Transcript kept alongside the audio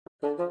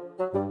For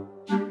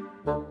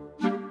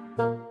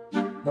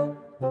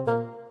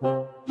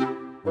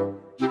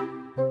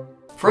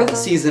the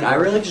season, I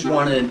really just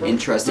wanted an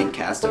interesting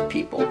cast of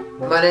people.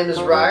 My name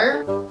is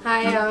Ryer.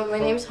 Hi, my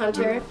name's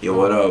Hunter. Yo,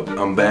 what up?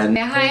 I'm Ben.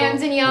 Hi, I'm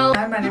Danielle.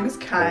 Hi, my name is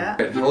Kaya.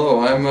 Hello,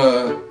 I'm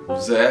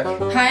Zach.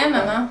 Hi, I'm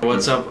Emma.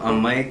 What's up?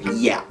 I'm Mike.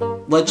 Yeah,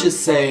 let's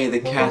just say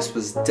the cast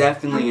was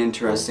definitely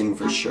interesting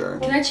for sure.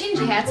 Can I change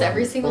hats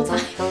every single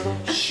time?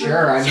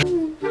 Sure.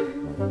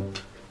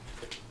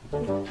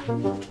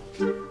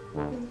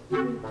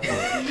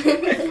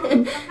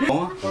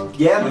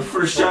 Yeah, the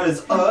first shot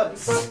is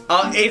us.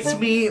 Oh, it's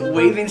me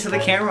waving to the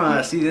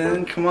camera,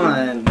 Steven. Come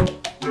on.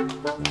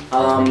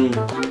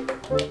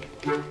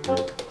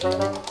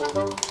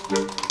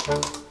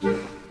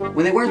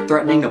 When they weren't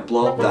threatening to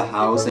blow up the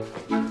house.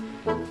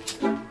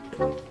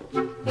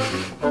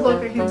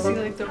 Look, I can see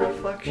like the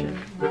reflection.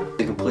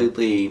 They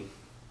completely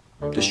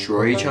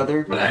destroy each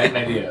other. I had an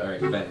idea.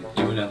 Alright, Ben,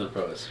 do another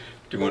pose.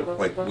 Do you want,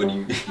 like, what do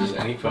you... Just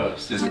any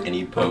pose. Just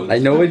any pose? I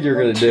know what you're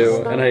gonna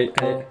do, and I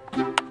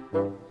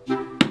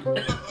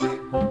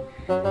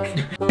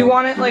You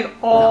want it like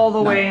all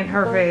the way in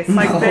her face.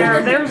 Like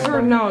there's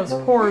her nose,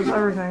 pores,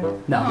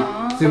 everything.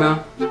 No. Zoom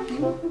out.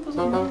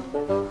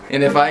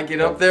 And if I get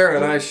up there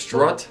and I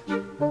strut,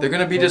 they're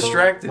gonna be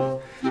distracted.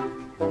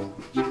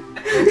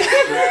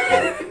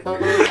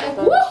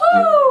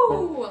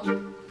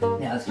 Woohoo!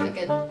 Yeah, that's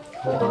Good.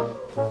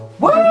 Cool.